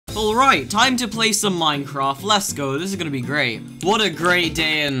Alright, time to play some Minecraft. Let's go. This is gonna be great. What a great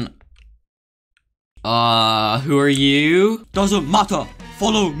day in... who are you? Doesn't matter.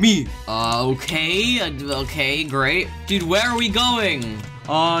 Follow me. Okay, great. Dude, where are we going?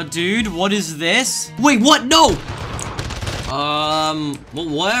 Dude, what is this? Wait, what? No!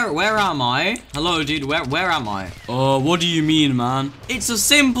 Well, where am I? Hello, dude, where am I? What do you mean, man? It's a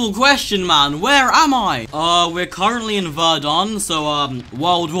simple question, man. Where am I? We're currently in Verdun, so,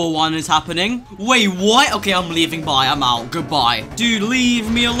 World War I is happening. Wait, what? Okay, I'm leaving. Bye, I'm out. Goodbye. Dude, leave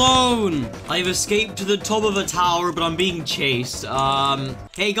me alone. I've escaped to the top of a tower, but I'm being chased.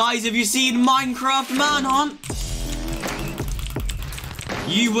 Hey, guys, have you seen Minecraft Manhunt?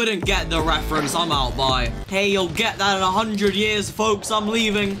 You wouldn't get the reference. I'm out. Bye. Hey, you'll get that in 100 years, folks. I'm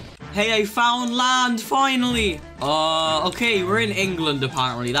leaving. Hey, I found land, finally. Okay, we're in England,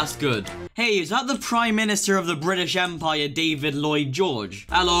 apparently. That's good. Hey, is that the Prime Minister of the British Empire, David Lloyd George?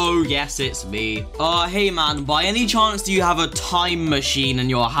 Hello, yes, it's me. Hey, man, by any chance do you have a time machine in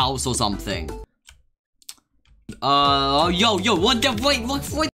your house or something? Yo, what the, wait,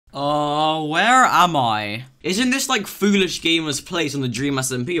 what? Where am I? Isn't this like Foolish Gamers Place on the Dream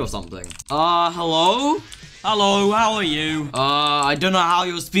SMP or something? Hello? Hello, how are you? I don't know how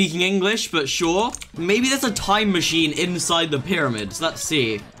you're speaking English, but sure. Maybe there's a time machine inside the pyramids. Let's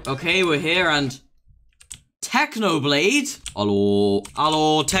see. Okay, we're here and... Technoblade?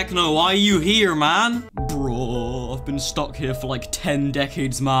 Hello, Techno, why are you here, man? Bro, I've been stuck here for like 10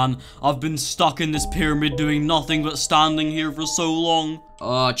 decades, man. I've been stuck in this pyramid doing nothing but standing here for so long.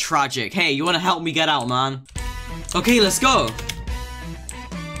 Tragic. Hey, you wanna help me get out, man? Okay, let's go.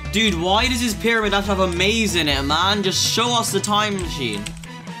 Dude, why does this pyramid have to have a maze in it, man? Just show us the time machine.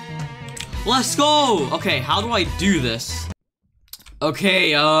 Let's go! Okay, how do I do this?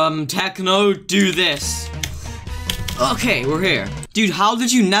 Okay, Techno, do this. Okay, we're here. Dude, how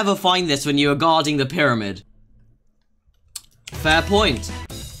did you never find this when you were guarding the pyramid? Fair point.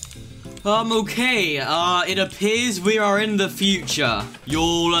 Okay, it appears we are in the future.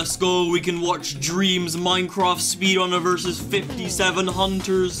 Yo, let's go, we can watch Dream's Minecraft speedrunner versus 57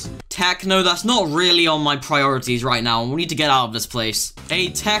 hunters. Techno, that's not really on my priorities right now. We need to get out of this place. Hey,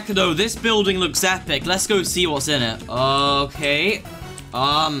 Techno, this building looks epic. Let's go see what's in it. Okay.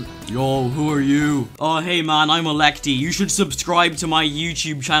 Yo, who are you? Hey man, I'm Electy. You should subscribe to my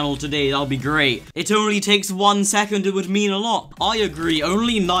YouTube channel today. That'll be great. It only takes 1 second. It would mean a lot. I agree.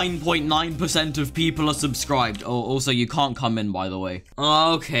 Only 9.9% of people are subscribed. Oh, also, you can't come in, by the way.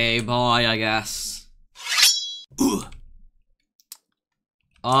 Okay, bye, I guess.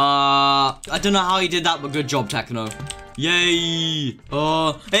 I don't know how you did that, but good job, Techno. Yay.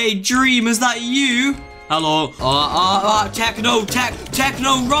 Hey, Dream, is that you? Hello. Techno,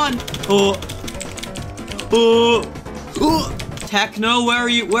 run! Techno,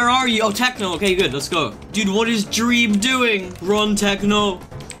 where are you? Oh, Techno, okay, good, let's go. Dude, what is Dream doing? Run, Techno.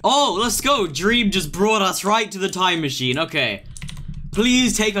 Oh, let's go. Dream just brought us right to the time machine, okay.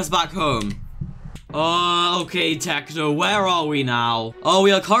 Please take us back home. Okay, Techno, where are we now? Oh,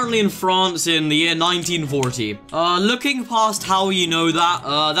 we are currently in France in the year 1940. Looking past how you know that,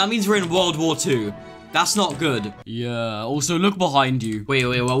 that means we're in World War II. That's not good. Yeah, also look behind you. Wait,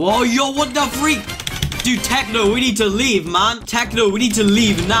 whoa, yo, what the freak? Dude, Techno, we need to leave, man. Techno, we need to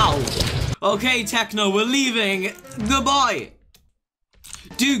leave now. Okay, Techno, we're leaving. Goodbye.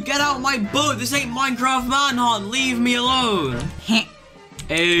 Dude, get out my boat. This ain't Minecraft Manhunt. Leave me alone.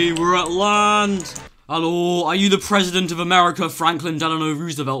 Hey, we're at land. Hello, are you the President of America, Franklin Delano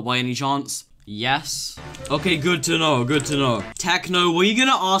Roosevelt, by any chance? Yes. Okay, good to know, good to know. Techno, were you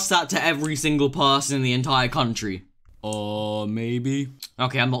gonna ask that to every single person in the entire country? Maybe.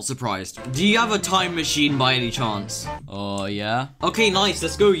 Okay, I'm not surprised. Do you have a time machine by any chance? Yeah. Okay, nice,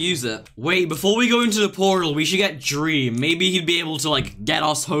 let's go use it. Wait, before we go into the portal, we should get Dream. Maybe he'd be able to, like, get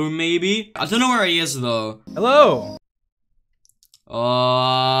us home, maybe? I don't know where he is, though. Hello.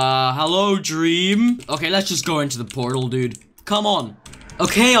 Hello, Dream. Okay, let's just go into the portal, dude. Come on.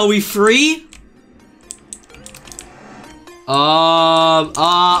 Okay, are we free? Where am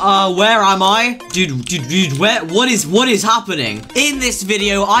I? Dude, what is happening? In this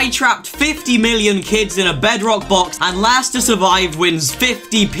video, I trapped 50 million kids in a bedrock box, and last to survive wins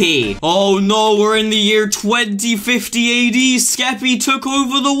 50p. Oh no, we're in the year 2050 AD. Skeppy took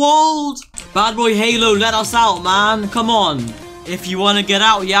over the world. Bad boy Halo, let us out, man. Come on. If you want to get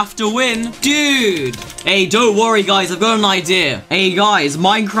out, you have to win. Dude! Hey, don't worry, guys. I've got an idea. Hey, guys.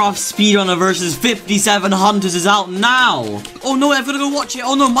 Minecraft speedrunner versus 57 hunters is out now. Oh, no. I've got to go watch it.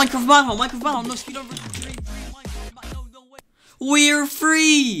 Oh, no. Minecraft Manhunt. No, speedrunner versus... No, we're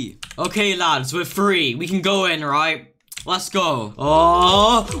free. Okay, lads. We're free. We can go in, right? Let's go.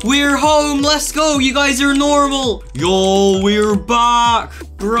 Oh, we're home. Let's go. You guys are normal. Yo, we're back.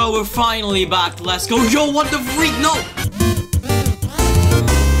 Bro, we're finally back. Let's go. Yo, what the freak? No.